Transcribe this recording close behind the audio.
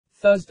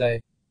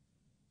Thursday.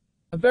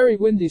 A very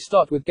windy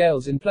start with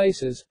gales in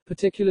places,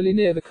 particularly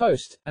near the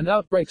coast, and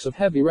outbreaks of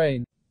heavy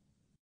rain.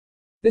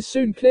 This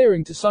soon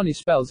clearing to sunny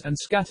spells and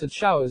scattered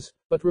showers,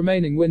 but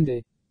remaining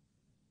windy.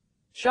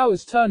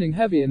 Showers turning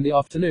heavy in the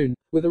afternoon,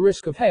 with a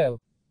risk of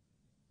hail.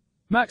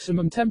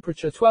 Maximum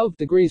temperature 12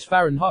 degrees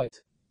Fahrenheit.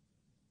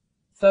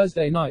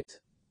 Thursday night.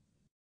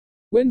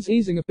 Winds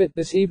easing a bit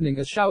this evening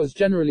as showers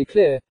generally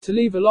clear, to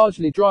leave a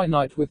largely dry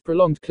night with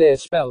prolonged clear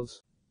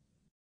spells.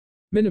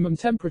 Minimum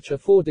temperature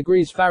 4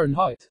 degrees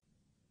Fahrenheit.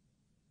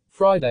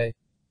 Friday.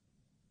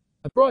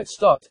 A bright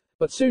start,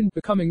 but soon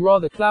becoming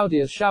rather cloudy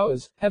as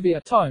showers, heavy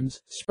at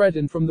times, spread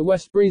in from the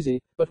west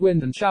breezy, but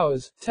wind and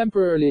showers,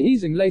 temporarily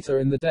easing later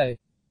in the day.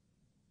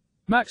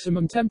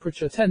 Maximum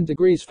temperature 10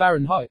 degrees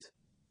Fahrenheit.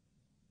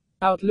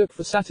 Outlook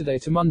for Saturday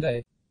to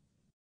Monday.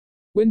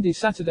 Windy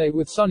Saturday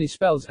with sunny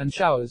spells and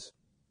showers.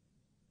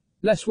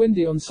 Less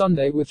windy on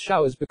Sunday with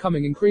showers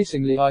becoming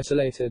increasingly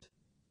isolated.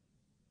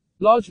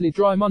 Largely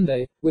dry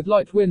Monday, with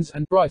light winds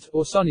and bright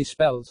or sunny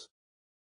spells.